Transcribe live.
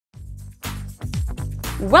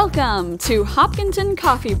Welcome to Hopkinton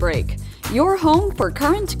Coffee Break, your home for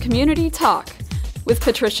current community talk, with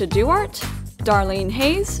Patricia Duarte, Darlene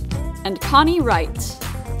Hayes, and Connie Wright.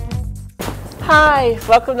 Hi,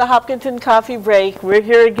 welcome to Hopkinton Coffee Break. We're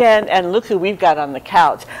here again, and look who we've got on the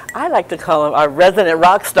couch. I like to call him our resident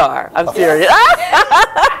rock star. I'm serious.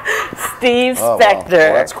 Steve Spector. Wow.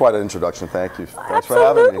 Well, that's quite an introduction. Thank you. Thanks for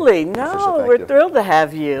having me. Absolutely. No, we're thrilled to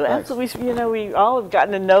have you. Thanks. Absolutely. You know, we all have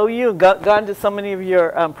gotten to know you and gone to so many of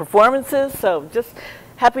your performances. So just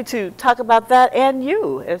happy to talk about that and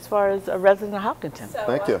you as far as a resident of Hopkinton. So,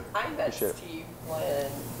 Thank you. I met Steve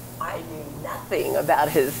when I knew nothing about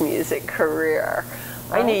his music career.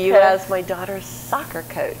 I knew you as my daughter's soccer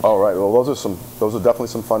coach. All right. Well, those are definitely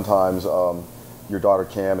some fun times. Your daughter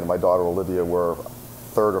Cam and my daughter Olivia were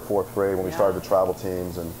third or fourth grade when we started the travel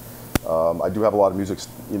teams, and I do have a lot of music,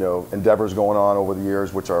 endeavors going on over the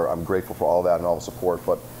years, which I'm grateful for all that and all the support.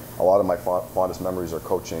 But a lot of my fondest memories are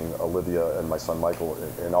coaching Olivia and my son Michael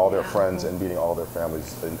and all their friends and meeting all their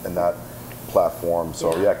families in that platform.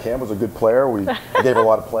 So yeah, Cam was a good player. We gave her a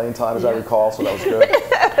lot of playing time, as I recall, so that was good.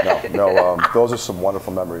 Those are some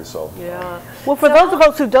wonderful memories. So yeah. Well, for those of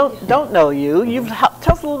us who don't know you,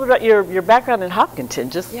 tell us a little bit about your background in Hopkinton,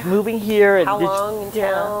 just moving here. And how long in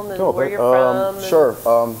town and where you're from. Sure.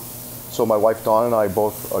 So my wife Dawn and I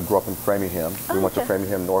both grew up in Framingham. We went to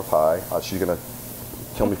Framingham North High. She's going to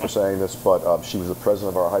kill me for saying this, but she was the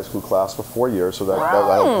president of our high school class for 4 years, so that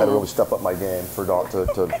I had to really step up my game for Dawn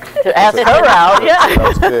to ask her out. Yeah, that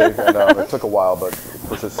was big, and it took a while, but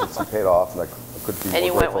consistency paid off, and I couldn't be more And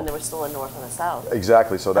you grateful. went when there was still a north and a south.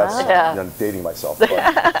 Exactly, so that's dating myself.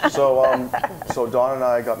 But, so Dawn and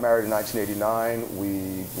I got married in 1989.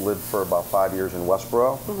 We lived for about 5 years in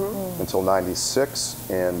Westboro until '96,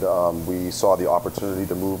 and we saw the opportunity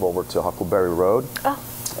to move over to Huckleberry Road.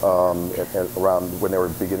 Around when they were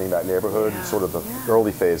beginning that neighborhood, sort of the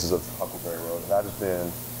early phases of Huckleberry Road. That has been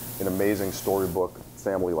an amazing storybook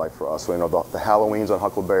family life for us. So, the Halloweens on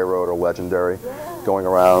Huckleberry Road are legendary, going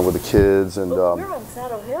around with the kids. And we're on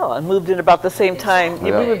Saddle Hill and moved in about the same time.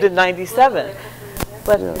 We moved in '97.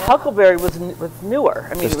 But Huckleberry was newer.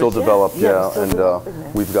 I mean, it's still developed,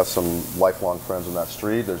 and we've got some lifelong friends on that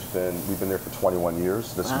street. We've been there for 21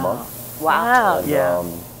 years this month. Wow.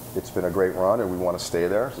 And, it's been a great run, and we want to stay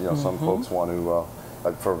there. Some folks want to,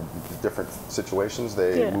 for different situations,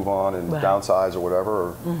 they move on and downsize or whatever,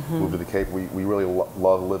 or move to the Cape. We really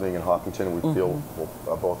love living in Hopkinton, and we feel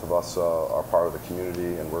both of us are part of the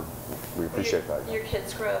community, and we appreciate that. Your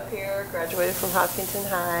kids grew up here, graduated from Hopkinton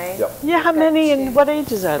High. Yep. Yeah, how many and what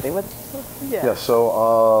ages are they?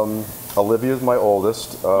 So Olivia is my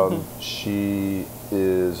oldest. She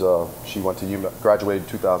went to graduated in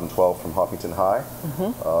 2012 from Hopkinton High.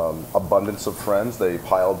 Abundance of friends. They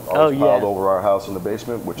piled over our house in the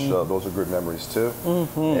basement, which those are good memories too.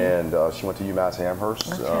 And she went to UMass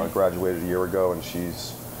Amherst, graduated a year ago, and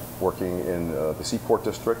she's working in the Seaport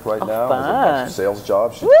District right now as a sales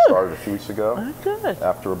job. She started a few weeks ago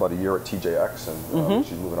after about a year at TJX, and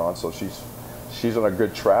she's moving on. So she's on a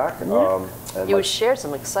good track. And you shared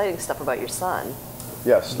some exciting stuff about your son.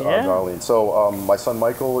 Yes, Darlene. So my son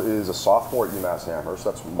Michael is a sophomore at UMass Amherst.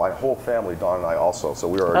 That's my whole family, Dawn and I also. So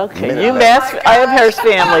we are UMass Amherst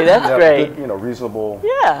fammy. That's great. Good, reasonable.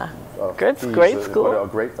 Yeah. Great school. But a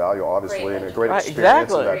great value, obviously, and a great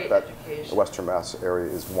experience. And that the Western Mass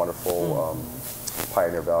area is wonderful.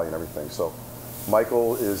 Pioneer Valley and everything. So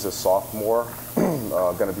Michael is a sophomore,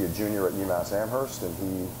 going to be a junior at UMass Amherst, and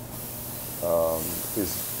he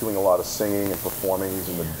is doing a lot of singing and performing. He's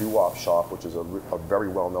in the Doo-Wop Shop, which is a very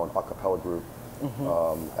well-known a cappella group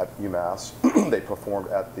at UMass. They performed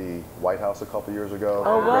at the White House a couple years ago.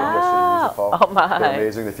 Oh, wow. Radio City Music Hall. Oh, my. They're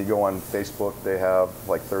amazing. If you go on Facebook, they have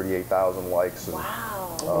like 38,000 likes. And,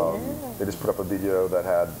 they just put up a video that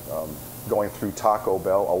had going through Taco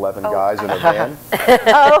Bell, 11 guys in a van,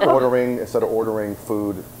 instead of ordering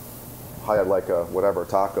food, I had like a whatever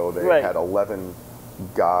taco, they had 11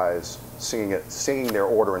 guys singing their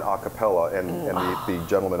order in a cappella, and the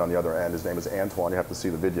gentleman on the other end, his name is Antoine. You have to see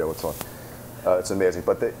the video. It's amazing.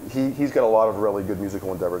 But he's got a lot of really good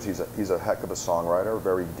musical endeavors. He's a heck of a songwriter,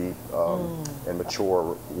 very deep and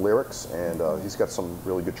mature lyrics, and he's got some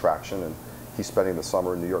really good traction. And he's spending the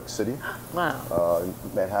summer in New York City, in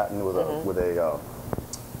Manhattan, with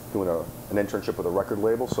doing an internship with a record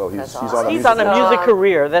label. So he's on a music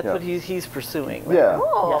career. That's what he's pursuing. Yeah.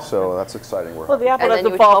 Cool. So that's exciting. Well, the apple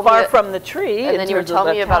doesn't fall far from the tree. And then you were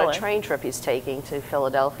telling me about a train trip he's taking to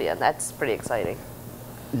Philadelphia. That's pretty exciting.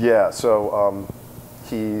 Yeah. So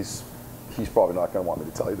he's he's probably not going to want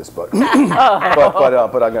me to tell you this, but but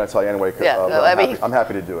I'm going to tell you anyway. I'm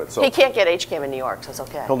happy to do it. So he can't get HCAM in New York, so it's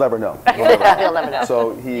okay. He'll never know. He'll never know.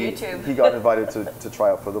 So he got invited to try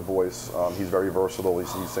out for The Voice. He's very versatile. He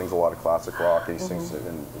sings a lot of classic rock. And he sings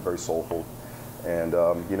in very soulful. And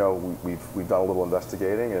you know, we've done a little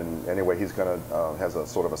investigating. And anyway, he's going to has a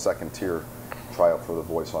sort of a second tier tryout for The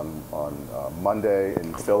Voice on Monday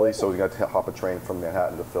in Philly. So he's got to hop a train from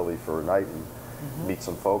Manhattan to Philly for a night and meet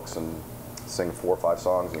some folks and sing 4 or 5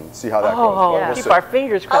 songs and see how that goes. We'll keep our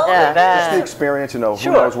fingers crossed for that. Just the experience, you know,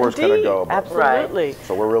 who knows where it's going to go. Absolutely.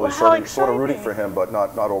 So we're really sort of rooting for him, but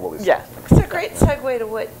not overly so. Yes. It's a great segue to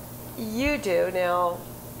what you do now.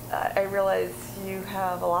 I realize you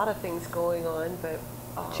have a lot of things going on, but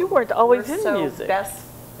you weren't always in music.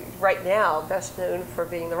 Right now, best known for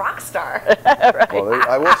being the rock star. Right. Well,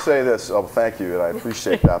 I will say this. Oh, thank you, and I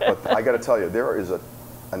appreciate that. But I got to tell you, there is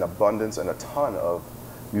an abundance and a ton of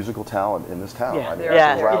musical talent in this town. Yeah. I mean, I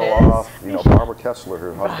can rattle off, you know, Barbara Kessler,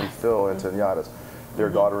 her husband Phil, Antoniadis, their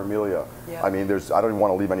daughter Amelia. Yeah. I mean, I don't even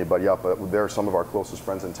want to leave anybody out, but they're some of our closest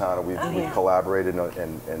friends in town, and we've collaborated,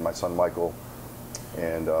 and my son Michael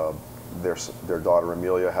and their daughter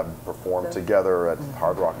Amelia have performed together at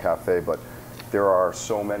Hard Rock Cafe. But there are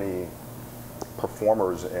so many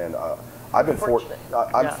performers, and I'm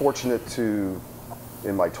fortunate to,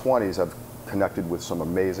 in my 20s, I've connected with some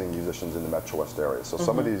amazing musicians in the Metro West area. So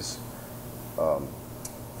some of these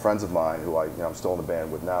friends of mine who I'm still in the band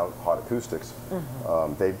with now, Hot Acoustics,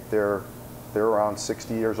 they're around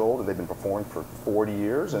 60 years old, and they've been performing for 40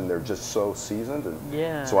 years, and they're just so seasoned.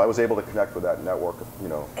 And so I was able to connect with that network, you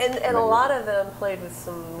know. And a lot of them played with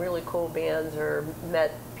some really cool bands or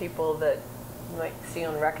met people that you might see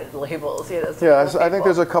on record labels. You know, yeah, I think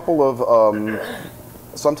there's a couple of.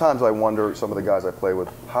 Sometimes I wonder, some of the guys I play with,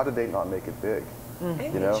 how did they not make it big?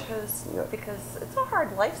 Maybe you know? because it's a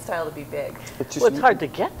hard lifestyle to be big. It's hard to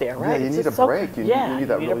get there, right? Yeah, you need a break. You need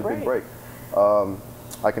that really big break.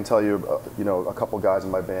 I can tell you, you know, a couple guys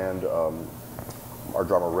in my band, our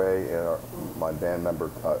drummer Ray and my band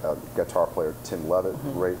member, guitar player Tim Levitt,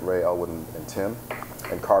 Ray Elwood and Tim,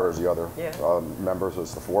 and Carter's the other members.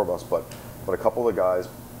 It's the 4 of us, but a couple of the guys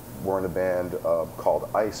were in a band called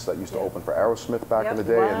Ice that used to open for Aerosmith back in the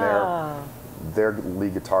day, and their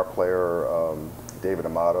lead guitar player, David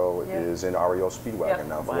Amato, is in REO Speedwagon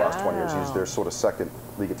now for the last 20 years. He's their sort of second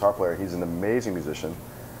lead guitar player. He's an amazing musician.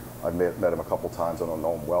 I've met him a couple times. I don't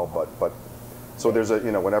know him well, but so there's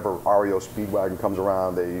whenever REO Speedwagon comes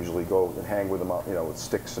around, they usually go and hang with him, you know, with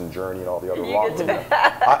Styx and Journey and all the other rock.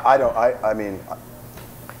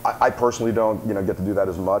 I personally don't, you know, get to do that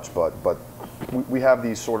as much, but we have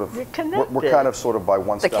these sort of, we're kind of sort of by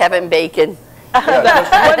one step. The Kevin Bacon.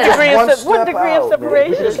 Yeah, one degree of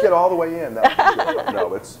separation. We can just get all the way in.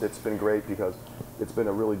 No, it's been great because it's been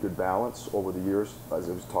a really good balance over the years, as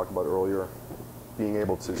I was talking about earlier. Being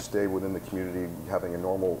able to stay within the community, having a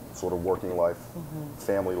normal sort of working life,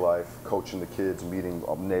 family life, coaching the kids, meeting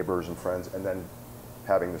neighbors and friends, and then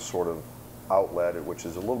having this sort of outlet, which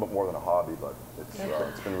is a little bit more than a hobby, but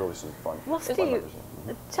it's been really some fun. Well, Steve,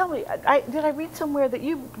 tell me, did I read somewhere that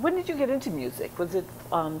when did you get into music? Was it,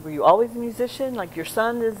 were you always a musician? Like your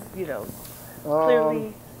son is, you know,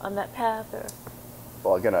 clearly on that path? Or?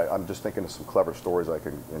 Well, again, I'm just thinking of some clever stories I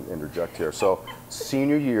can interject here. So,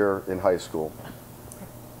 senior year in high school,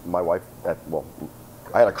 my wife,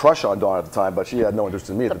 I had a crush on Dawn at the time, but she had no interest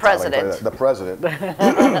in me at the time. The president.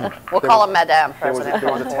 We'll call him Madame President.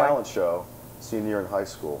 There was a talent show senior year in high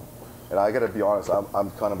school, and I got to be honest, I'm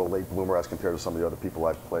kind of a late bloomer as compared to some of the other people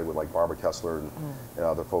I've played with, like Barbara Kessler and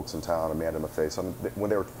other folks in town, Amanda Maffei. When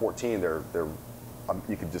they were 14,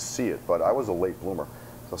 you could just see it, but I was a late bloomer.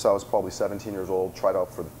 So I was probably 17 years old, tried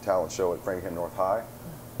out for the talent show at Framingham North High,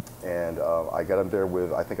 and I got up there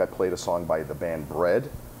with, I think I played a song by the band Bread,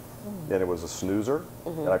 and it was a snoozer,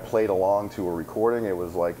 and I played along to a recording. It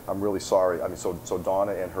was like, I'm really sorry. I mean, so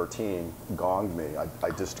Donna and her team gonged me.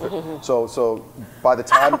 I just, so by the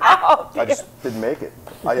time, I just didn't make it.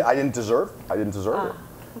 I didn't deserve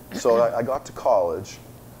it. So I got to college,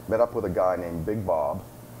 met up with a guy named Big Bob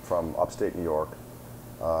from upstate New York,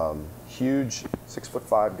 huge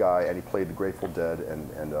 6'5" guy, and he played the Grateful Dead,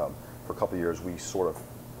 and for a couple of years we sort of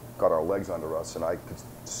got our legs under us, and I could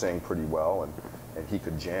sing pretty well, and he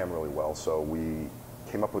could jam really well, so we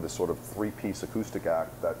came up with this sort of 3-piece acoustic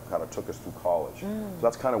act that kind of took us through college. So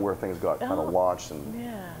that's kind of where things got kind of launched, and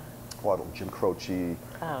Jim Croce,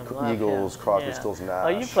 Eagles, Crosby, Stills, Nash. Oh,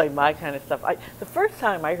 you played my kind of stuff. The first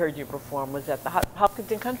time I heard you perform was at the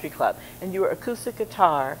Hopkinton Country Club, and you were acoustic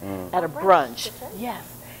guitar at a brunch.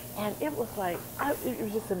 Yes. And it was like, it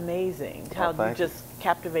was just amazing how you just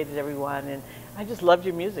captivated everyone. And I just loved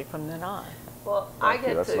your music from then on. Well, I Thank you,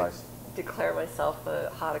 get that's to nice. declare myself a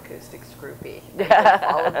hot acoustics groupie. I get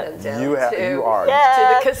all of them down You are. to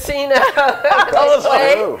the casino.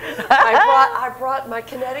 That's true. I brought my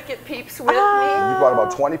Connecticut peeps with me. You brought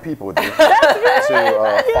about 20 people with you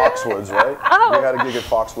to Foxwoods, right? Oh. We had a gig at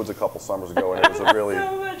Foxwoods a couple summers ago, and it was a really,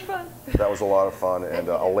 So much fun. that was a lot of fun, and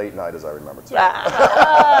a late night, as I remember, too. we got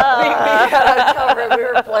covered. We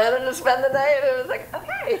were planning to spend the day, and it was like,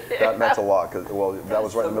 okay. That meant a lot, because, well, that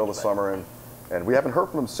was right in the middle of the summer, and we haven't heard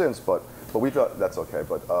from them since, but we've got, that's okay,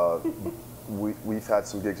 but we've had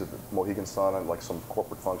some gigs at the Mohegan Sun and like some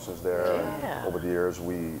corporate functions there. Yeah. And over the years,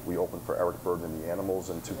 we opened for Eric Burdon and the Animals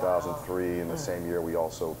in 2003. In the same year, we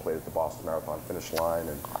also played at the Boston Marathon finish line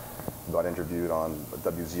and got interviewed on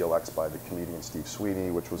WZLX by the comedian Steve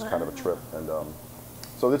Sweeney, which was kind of a trip. And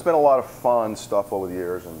so there's been a lot of fun stuff over the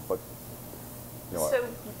years. And but you know, So,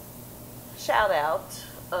 shout out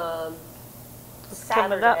What's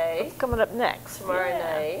Saturday, coming up next? tomorrow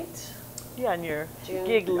night. Yeah, on your June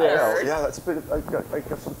gig 3rd. list. yeah, that's been. I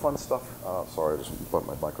got some fun stuff. Sorry, I just bumped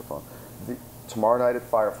my microphone. Tomorrow night at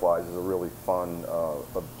Fireflies is a really fun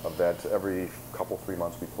event. Every couple, 3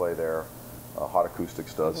 months we play there. Hot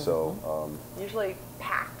Acoustics does so. Usually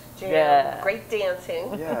packed, jam, Yeah. great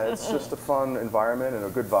dancing. Yeah, it's just a fun environment and a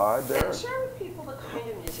good vibe there. And share with people the kind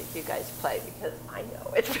of music you guys play, because I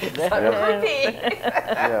know it's because I'm a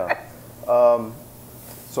groupie. Yeah.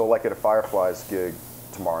 So like at a Fireflies gig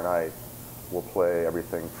tomorrow night, we'll play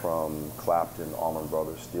everything from Clapton, Allman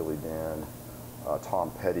Brothers, Steely Dan,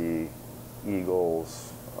 Tom Petty,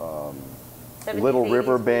 Eagles, Little 70s,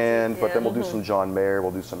 River Band, but yeah. then we'll do some John Mayer,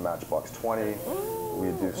 we'll do some Matchbox 20,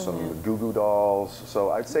 we do some Goo Goo Dolls.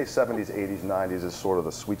 So I'd say 70s, 80s, 90s is sort of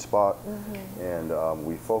the sweet spot. And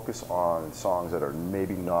we focus on songs that are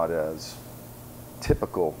maybe not as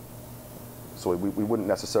typical. So we wouldn't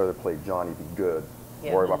necessarily play Johnny Be Good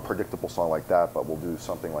or a predictable song like that, but we'll do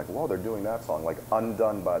something like, whoa, they're doing that song, like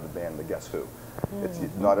Undone by the band The Guess Who. It's,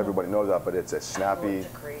 not everybody knows that, but it's a snappy,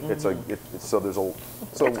 so there's a,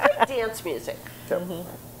 so. It's great dance music.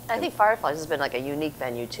 I think Fireflies has been like a unique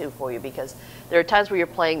venue too for you, because there are times where you're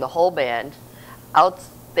playing the whole band out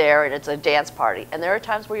there and it's a dance party, and there are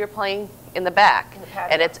times where you're playing in the back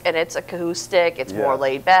and it's acoustic, it's more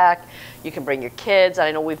laid back. You can bring your kids.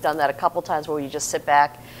 I know we've done that a couple times where you just sit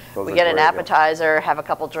back, we get an appetizer, have a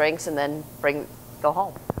couple drinks, and then go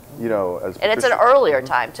home. You know, as And it's an earlier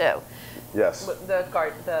time too. Yes. The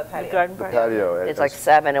patio. The garden The party. patio. It's like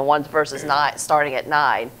 7 and one's versus 9, starting at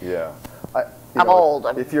 9. Yeah. I'm old.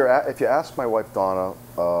 If you ask my wife Donna,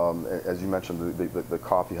 as you mentioned, the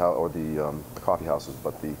coffee house or the coffee houses,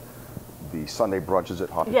 but the Sunday brunches at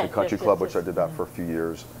Hopkinton Country Club, which I did that for a few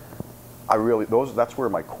years. That's where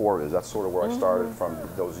my core is. That's sort of where I started from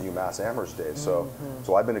those UMass Amherst days. So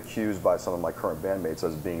I've been accused by some of my current bandmates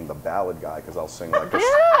as being the ballad guy, because I'll sing like a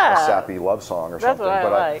sappy love song or That's something.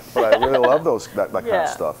 what I like. But I really love that kind of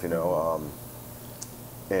stuff, you know.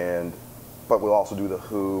 But we'll also do the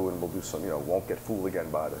Who, and we'll do some, Won't Get Fooled Again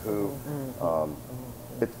by the Who.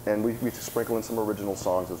 And we sprinkle in some original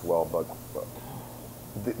songs as well. But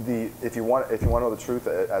if you want to know the truth,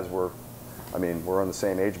 as we're in the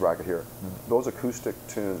same age bracket here. Those acoustic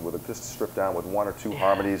tunes with just stripped down with 1 or 2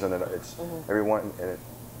 harmonies, and then it's everyone. And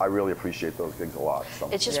I really appreciate those gigs a lot. So.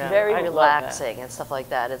 It's just very relaxing and stuff like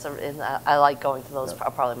that. I like going to those.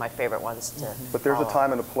 Are probably my favorite ones to. But there's a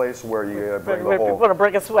time and a place where you bring the whole. People want to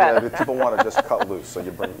break a sweat. Yeah, people want to just cut loose, so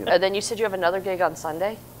you bring. And then you said you have another gig on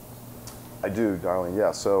Sunday. I do, darling.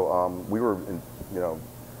 Yeah. So we were,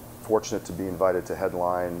 fortunate to be invited to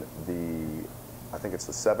headline I think it's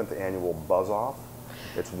the 7th annual Buzz Off.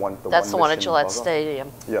 It's That's the one at Gillette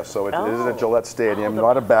Stadium. Yeah, so it is at Gillette Stadium.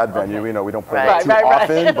 Not a bad venue. We don't play Right. there too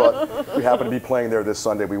often, but we happen to be playing there this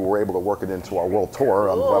Sunday. We were able to work it into our world tour.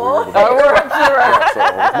 I'm glad we were able to do that. So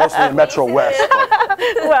mostly in Metro West. But,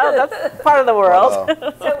 Well, that's part of the world.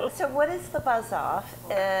 So what is the Buzz Off?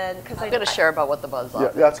 And I'm going to share about what the Buzz Off. yeah,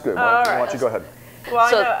 that's good. Why don't you go ahead? Well,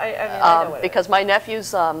 So, I know what it because my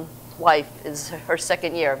nephew's wife is her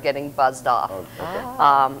 2nd year of getting buzzed off.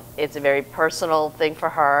 Okay. It's a very personal thing for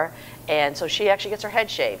her, and so she actually gets her head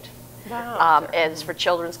shaved. Wow. And it's for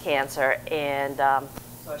children's cancer. And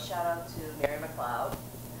so a shout out to Mary McLeod,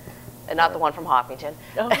 and not the one from Hopkinton.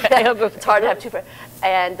 It's hard to have 2.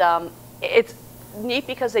 And it's neat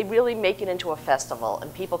because they really make it into a festival,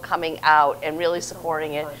 and people coming out and really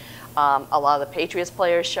supporting it. A lot of the Patriots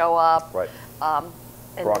players show up. Right.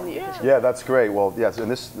 And Yeah, that's great. Well, yes,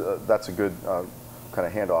 and that's a good kind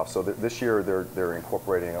of handoff. So this year they're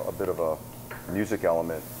incorporating a bit of a music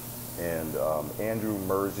element, and Andrew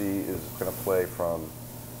Mersey is going to play from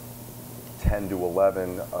 10 to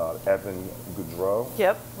 11, Evan Goudreau.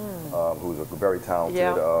 Yep. Who's a very talented.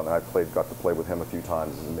 Yeah. I got to play with him a few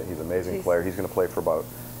times. He's an amazing player. He's going to play for about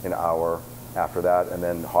an hour after that, and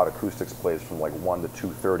then Hot Acoustics plays from like 1 to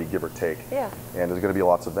 2:30, give or take. Yeah. And there's going to be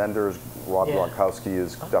lots of vendors. Rob Gronkowski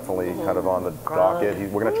is definitely kind of on the docket.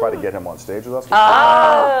 We're going to try to get him on stage with us.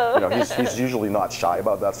 Oh. You know, he's usually not shy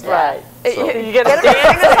about that stuff. Right. So, You get him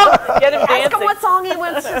dancing. Get him Ask him dancing. what song he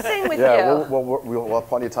wants to sing with yeah, you. we'll have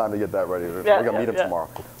plenty of time to get that ready. We're Yeah, going to meet him yeah. tomorrow.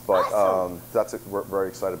 But we're very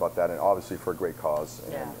excited about that, and obviously for a great cause,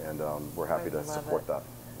 and we're happy to support that.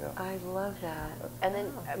 Yeah. I love that. And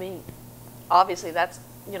then, I mean, obviously that's,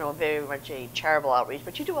 you know, very much a charitable outreach,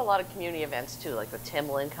 but you do a lot of community events too, like the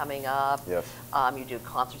Timlin coming up. Yes. You do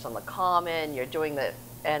concerts on the Common. You're doing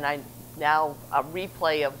now a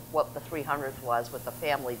replay of what the 300th was with the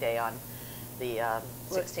Family Day on the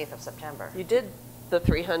 16th of September. You did the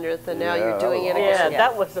 300th, and now Yeah, you're doing it Yeah, again.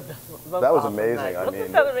 that was Awesome amazing. Night. I Wasn't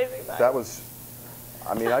mean, that amazing night? that was.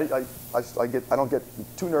 I mean, I don't get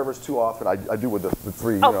too nervous too often. I do with the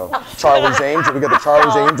three, you know, Charlie's Angels. We got the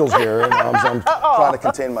Charlie's Angels here, and I'm trying to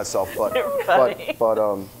contain myself. But that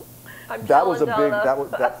was a big.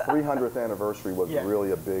 That 300th anniversary was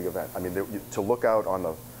really a big event. I mean, to look out on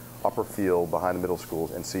the upper field behind the middle schools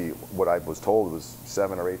and see what I was told was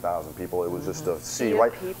 7,000 or 8,000 people. It was just a sea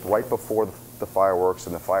right before the fireworks,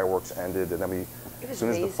 and the fireworks ended, and then as soon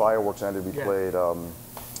as the fireworks ended, we played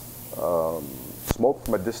Smoke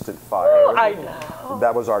from a Distant Fire. I know.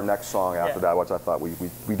 That was our next song after that, which I thought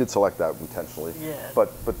we did select that intentionally. Yeah.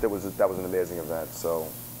 But that was an amazing event. So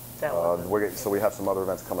so we have some other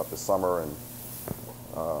events coming up this summer, and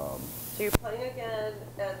So you're playing again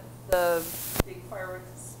at the big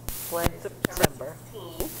fireworks play September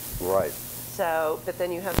 16th. right. So, but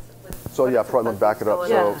then you have. So yeah, probably back it up.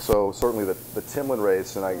 going on? So certainly the Timlin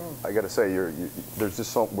race, and I got to say, there's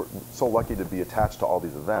just we're so lucky to be attached to all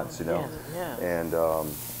these events, you know. Yeah. And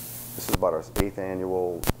this is about our 8th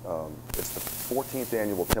annual. It's the 14th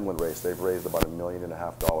annual Timlin race. They've raised about $1.5 million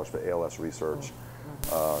for ALS research.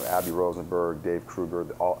 Abby Rosenberg, Dave Kruger,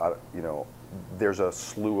 you know, there's a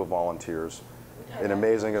slew of volunteers in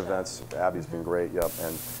amazing events. Abby's been great. Yep.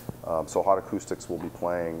 And so Hot Acoustics will be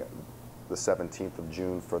playing the 17th of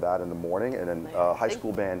June for that in the morning, and then high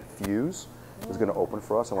school band Fuse is going to open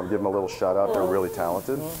for us. I want to give them a little shout out. They're really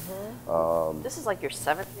talented. This is like your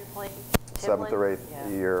 7th year playing Timlin? 7th or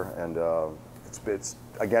 8th year, and it's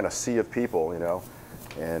again a sea of people, you know,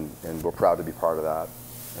 and we're proud to be part of that.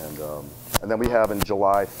 And then we have in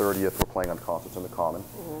July 30th, we're playing on Concerts in the Common,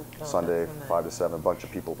 Sunday 5 to 7, a bunch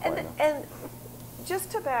of people playing. And just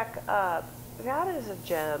to back up, that is a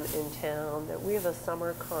gem in town, that we have a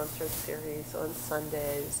summer concert series on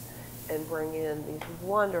Sundays and bring in these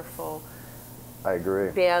wonderful I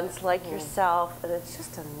agree. bands like yourself, and it's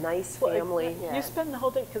just a nice family. You spend the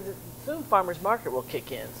whole day, because soon Farmers Market will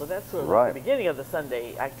kick in, so that's sort of Right. like the beginning of the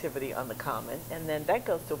Sunday activity on the Common, and then that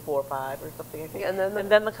goes till 4 or 5 or something, I think, And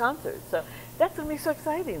then the concert. So that's going to be so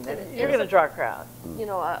exciting. You're going to draw a crowd. You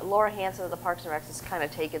know, Laura Hansen of the Parks and Recs has kind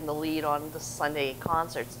of taken the lead on the Sunday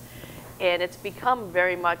concerts, and it's become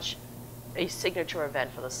very much a signature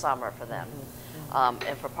event for the summer for them.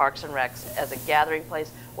 And for Parks and Recs as a gathering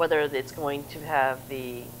place, whether it's going to have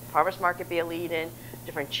the farmers market be a lead-in,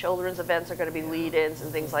 different children's events are going to be lead-ins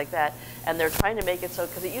and things like that. And they're trying to make it so,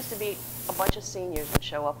 because it used to be a bunch of seniors would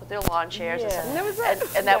show up with their lawn chairs and stuff. And that was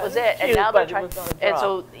it. And that was it. And Cute, now they're but it trying, was not a and draw.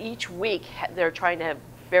 so each week they're trying to have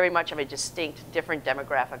very much of a distinct, different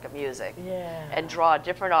demographic of music. Yeah. And draw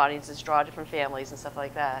different audiences, draw different families and stuff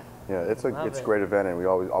like that. Yeah, it's Love a it. great event, and we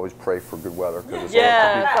always pray for good weather, because it's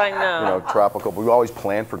Yes, I know. you know, tropical. But we always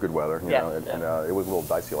plan for good weather, you Yeah, know, and it was a little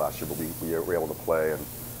dicey last year, but we were able to play,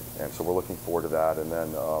 and so we're looking forward to that. And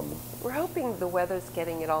then We're hoping the weather's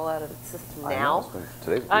getting it all out of the system I know, now. it's been-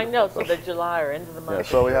 today's I know, beautiful, so the July or end of the month. yeah,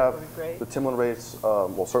 so we have That'd be great. the Timlin race.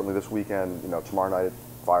 Well, certainly this weekend. You know, tomorrow night at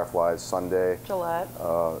Fireflies, Sunday Gillette.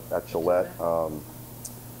 at Gillette,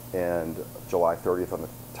 and July 30th on the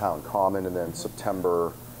Town Common, and then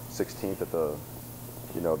September 16th at the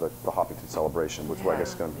Hopkinton celebration, which I guess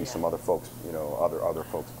is going to be some other folks, you know, other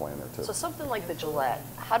folks playing there too. So something like the Gillette,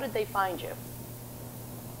 how did they find you?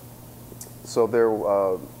 So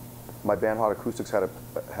my band Hot Acoustics had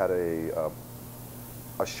a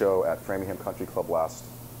show at Framingham Country Club a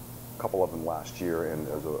couple of them last year, and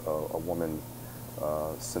there's a woman,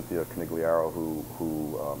 Cynthia Canigliaro,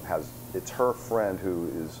 who has, it's her friend who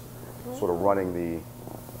is sort of running the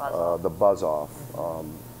Buzz Off.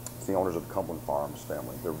 It's the owners of the Cumberland Farms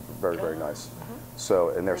family. They're very, very nice. So,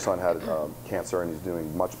 and their son had cancer, and he's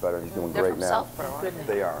doing much better. He's doing They're great from now. Southborough, aren't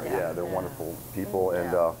They are, yeah. They're wonderful people,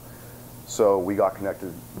 and So we got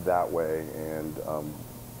connected that way, and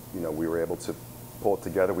you know, we were able to pull it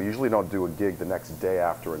together. We usually don't do a gig the next day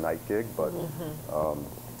after a night gig, but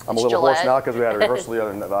I'm a little hoarse now because we had a rehearsal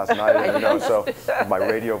last night, and, you know, so my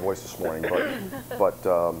radio voice this morning. But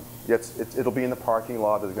yeah, it'll be in the parking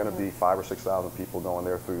lot. There's going to be 5,000 or 6,000 people going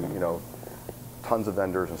there through, you know, tons of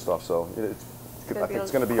vendors and stuff. So I think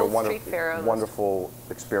it's going to be a wonderful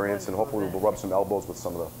experience, and hopefully we'll rub some elbows with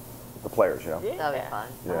some of the players. Yeah. That'll be fun.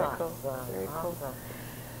 Yeah. Very cool.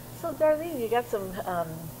 So Darlene, you got some.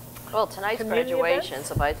 Well, tonight's community graduation, events?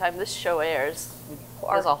 so by the time this show airs,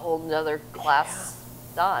 there's a whole nother class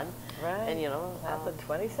done. Right. And, you know, Class of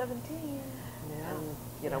 2017. and,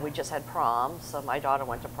 you know, we just had prom, so my daughter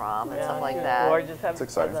went to prom and stuff like Good. that. Gorgeous. It's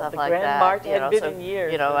exciting. Stuff The like Grand that. March you had know, been so, in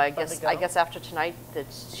years. you know, so I it's fun guess to go. after tonight that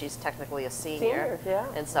she's technically a senior, yeah.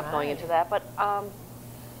 and stuff going Right. into that. But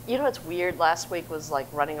you know, it's weird. Last week was like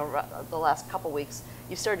running around. The last couple weeks,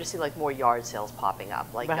 you started to see like more yard sales popping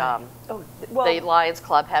up. Like Right. the Lions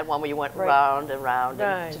Club had one where you went round and round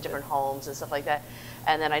Right. to different homes and stuff like that.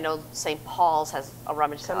 And then I know St. Paul's has a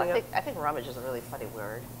rummage sale. Coming I think rummage is a really funny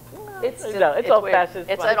word. It's just- it's weird. old-fashioned.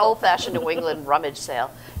 It's an old-fashioned New England rummage sale.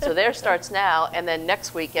 So there starts now, and then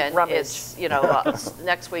next weekend is, you know,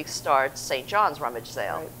 next week starts St. John's rummage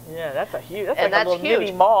sale. Yeah, that's a huge. That's And like a that's little huge.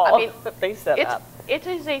 mini mall. I mean, that they set up. It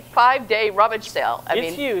is a 5-day rummage sale. I It's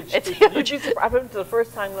mean, huge. It's You'd huge. be surprised. I went to the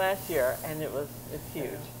first time last year, and it's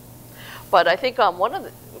huge. But I think one of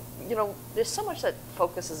the, you know, there's so much that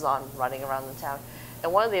focuses on running around the town.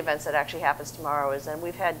 And one of the events that actually happens tomorrow is, and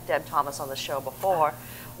we've had Deb Thomas on the show before,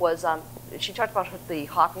 was she talked about the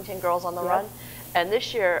Hopkinton girls on the run. And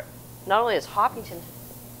this year, not only does Hopkinton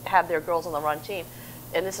have their girls on the run team,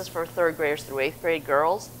 and this is for 3rd graders through 8th grade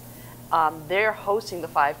girls, they're hosting the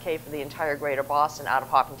 5K for the entire Greater Boston out of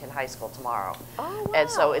Hopkinton High School tomorrow. Oh, wow. And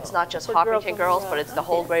so it's not just For girls Hopkinton on the girls, run. but it's the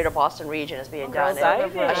whole Greater Boston region is being done.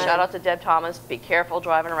 exciting. And a shout out to Deb Thomas. Be careful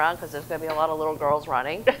driving around because there's going to be a lot of little girls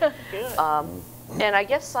running. Good. And I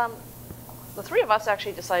guess the 3 of us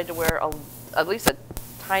actually decided to wear at least a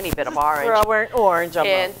tiny bit of orange. We're all wearing orange.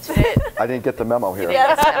 And today, I didn't get the memo here.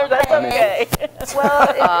 That's okay.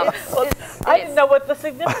 Well, I didn't know what the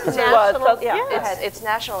significance was. National- So, yeah. it's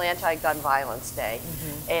National Anti-Gun Violence Day.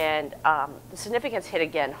 And the significance hit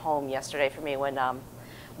again home yesterday for me when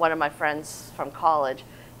one of my friends from college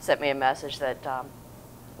sent me a message that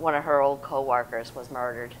one of her old co-workers was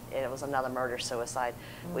murdered, and it was another murder-suicide.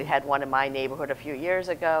 We had one in my neighborhood a few years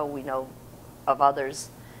ago. We know of others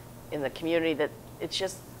in the community that it's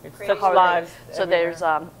just It's a such horrible lives thing. So everywhere.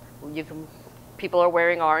 there's people are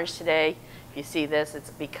wearing orange today. If you see this, it's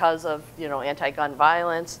because of, you know, anti-gun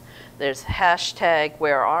violence. There's hashtag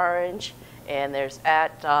wear orange, and there's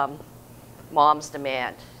at Mom's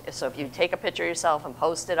Demand. So if you take a picture of yourself and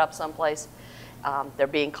post it up someplace, they're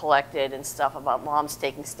being collected and stuff about moms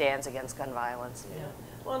taking stands against gun violence. Yeah.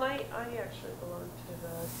 Well, and I actually belong to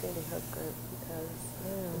the Sandy Hook group because,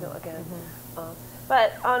 you know, again,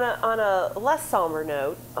 but on a less somber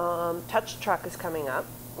note, Touch Truck is coming up,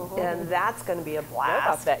 and that's going to be a Know about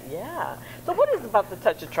blast. that, yeah. So what is about the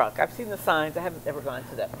Touch a Truck? I've seen the signs. I haven't ever gone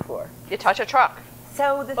to that before. You touch a truck.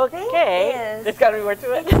 So the Okay. thing There's is, got to be more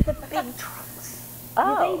to it. the big trucks.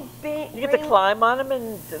 Oh. They You get to climb on them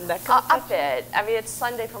and that kind A of stuff? bit. I mean, it's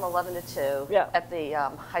Sunday from 11 to 2 Yeah. at the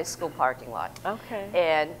high school parking lot. Okay.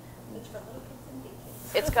 And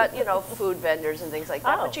it's got, you know, food vendors and things like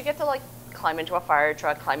that. Oh. But you get to, like, climb into a fire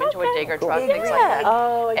truck, climb into a Okay. digger Cool. truck, things like that.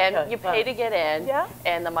 Oh, okay. And you pay to get in. Yeah.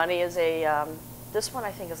 And the money is this one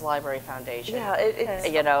I think is Library Foundation. Yeah, it's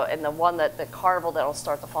You know, and the one the carnival that'll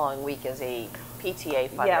start the following week is a PTA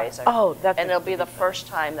fundraiser. Oh, that's And it'll be the first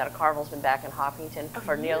time that a carnival's been back in Hopkinton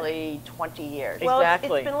for nearly 20 years. well,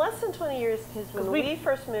 Exactly. it's been less than 20 years because when we we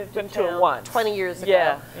first moved to went to it town once. 20 years ago,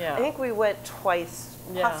 Yeah, yeah. I think we went twice,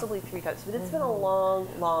 Yeah. possibly 3 times, but it's been a long,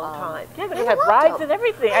 long time. Yeah, but I they had loved rides them. and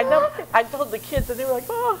everything. I know. I told the kids, and they were like,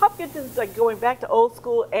 "Oh, Hopkinton's like going back to old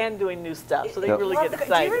school and doing new stuff." So they Yeah. really Love get the-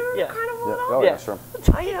 excited. Do you remember Yeah. Carnival Yeah. at all? Oh, yeah, Yeah. sure.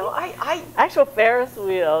 I Actual Ferris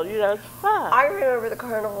wheel, you know, it's fun. I remember the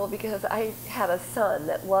carnival because I had a son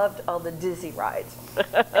that loved all the dizzy rides.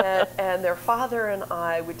 and their father and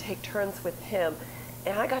I would take turns with him.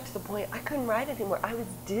 And I got to the point I couldn't ride anymore. I was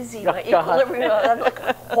dizzy. My Oh, God. equilibrium, I'm like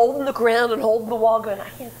holding the ground and holding the wall going, I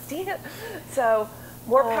can't stand it. So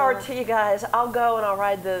more power to you guys. I'll go and I'll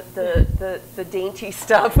ride the dainty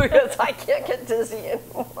stuff because I can't get dizzy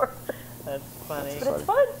anymore. That's funny. But it's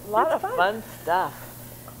fun. A lot It's of fun stuff.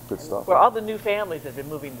 Good stuff. Where all the new families have been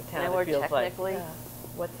moving to town. And it we're feels technically, like.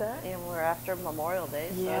 What's that? and we're after Memorial Day.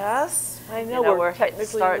 So Yes. I you know, know, we're hitting-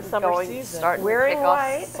 technically in the summer season. starting Wearing to kick off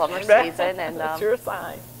white. summer season, and That's your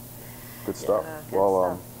sign. Good stuff. good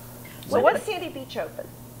Well, When does Sandy Beach open?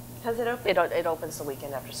 Has it opened? It opens the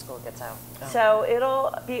weekend after school gets out. So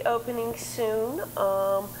it'll be opening soon.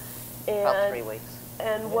 About 3 weeks.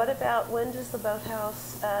 And what about, when does the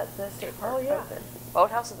boathouse at the state park open?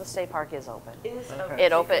 Boathouse at the state park is open.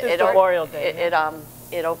 It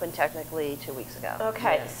opened technically 2 weeks ago.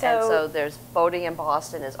 Okay, And so there's boating in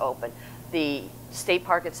Boston is open. The state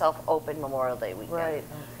park itself opened Memorial Day weekend. Right.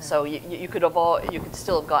 So you could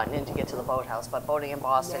still have gotten in to get to the boathouse, but boating in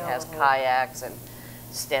Boston has kayaks and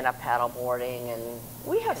stand-up paddle boarding and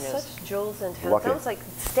We have canoes. such jewels in town. Lucky. It sounds like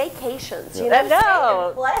staycations. Yeah. You know, I know. stay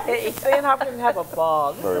and play. Stay in Hopkinton and have a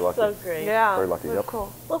ball. This Very is lucky. so great. Yeah. Very lucky, yep.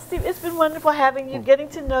 Cool. Well, Steve, it's been wonderful having you, getting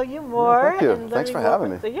to know you more. thank you. and Thanks for learning having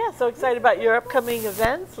more. me. So, yeah, so excited about your upcoming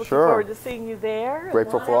events. Looking Sure. forward to seeing you there.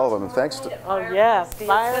 Grateful for all of them, and thanks to, Oh, yeah. Steve's with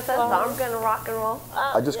us. Firefly. I'm going to rock and roll.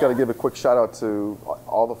 I just got to give a quick shout out to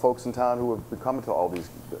all the folks in town who have been coming to all these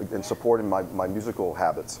and supporting my musical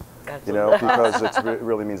habits. You know, because it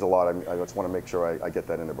really means a lot. I just want to make sure I get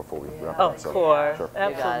that in there before we wrap Oh, up. of So, course. sure.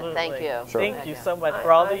 Absolutely. Thank you. Sure. Thank you so much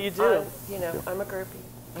for all that you do. I'm a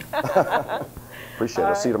groupie. Appreciate it.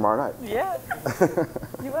 I'll see you tomorrow night. Yeah.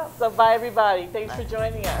 You will. So bye, everybody. Thanks for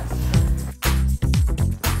joining us.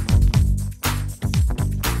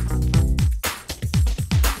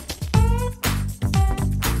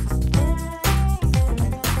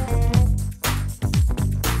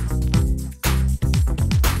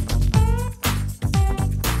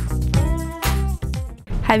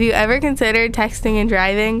 Have you ever considered texting and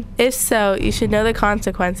driving? If so, you should know the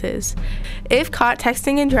consequences. If caught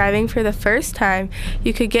texting and driving for the first time,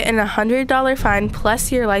 you could get an $100 fine plus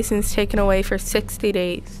your license taken away for 60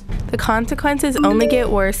 days. The consequences only get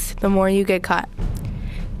worse the more you get caught.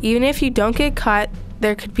 Even if you don't get caught,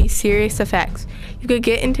 there could be serious effects. You could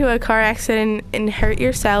get into a car accident and hurt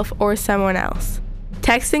yourself or someone else.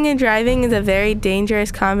 Texting and driving is a very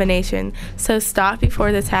dangerous combination, so stop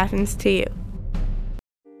before this happens to you.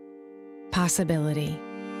 Possibility.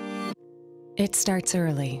 It starts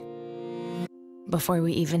early, before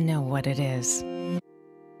we even know what it is.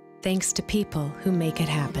 Thanks to people who make it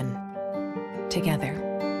happen. Together,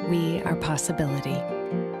 we are possibility.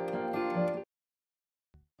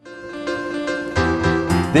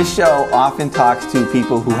 This show often talks to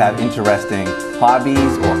people who have interesting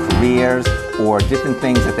hobbies or careers or different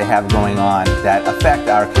things that they have going on that affect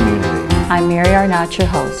our community. I'm Mary Arnott, your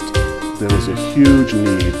host. There is a huge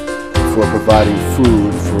need for providing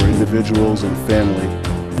food for individuals and family.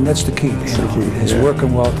 And that's the key, is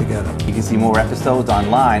working well together. You can see more episodes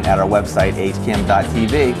online at our website,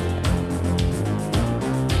 hcam.tv.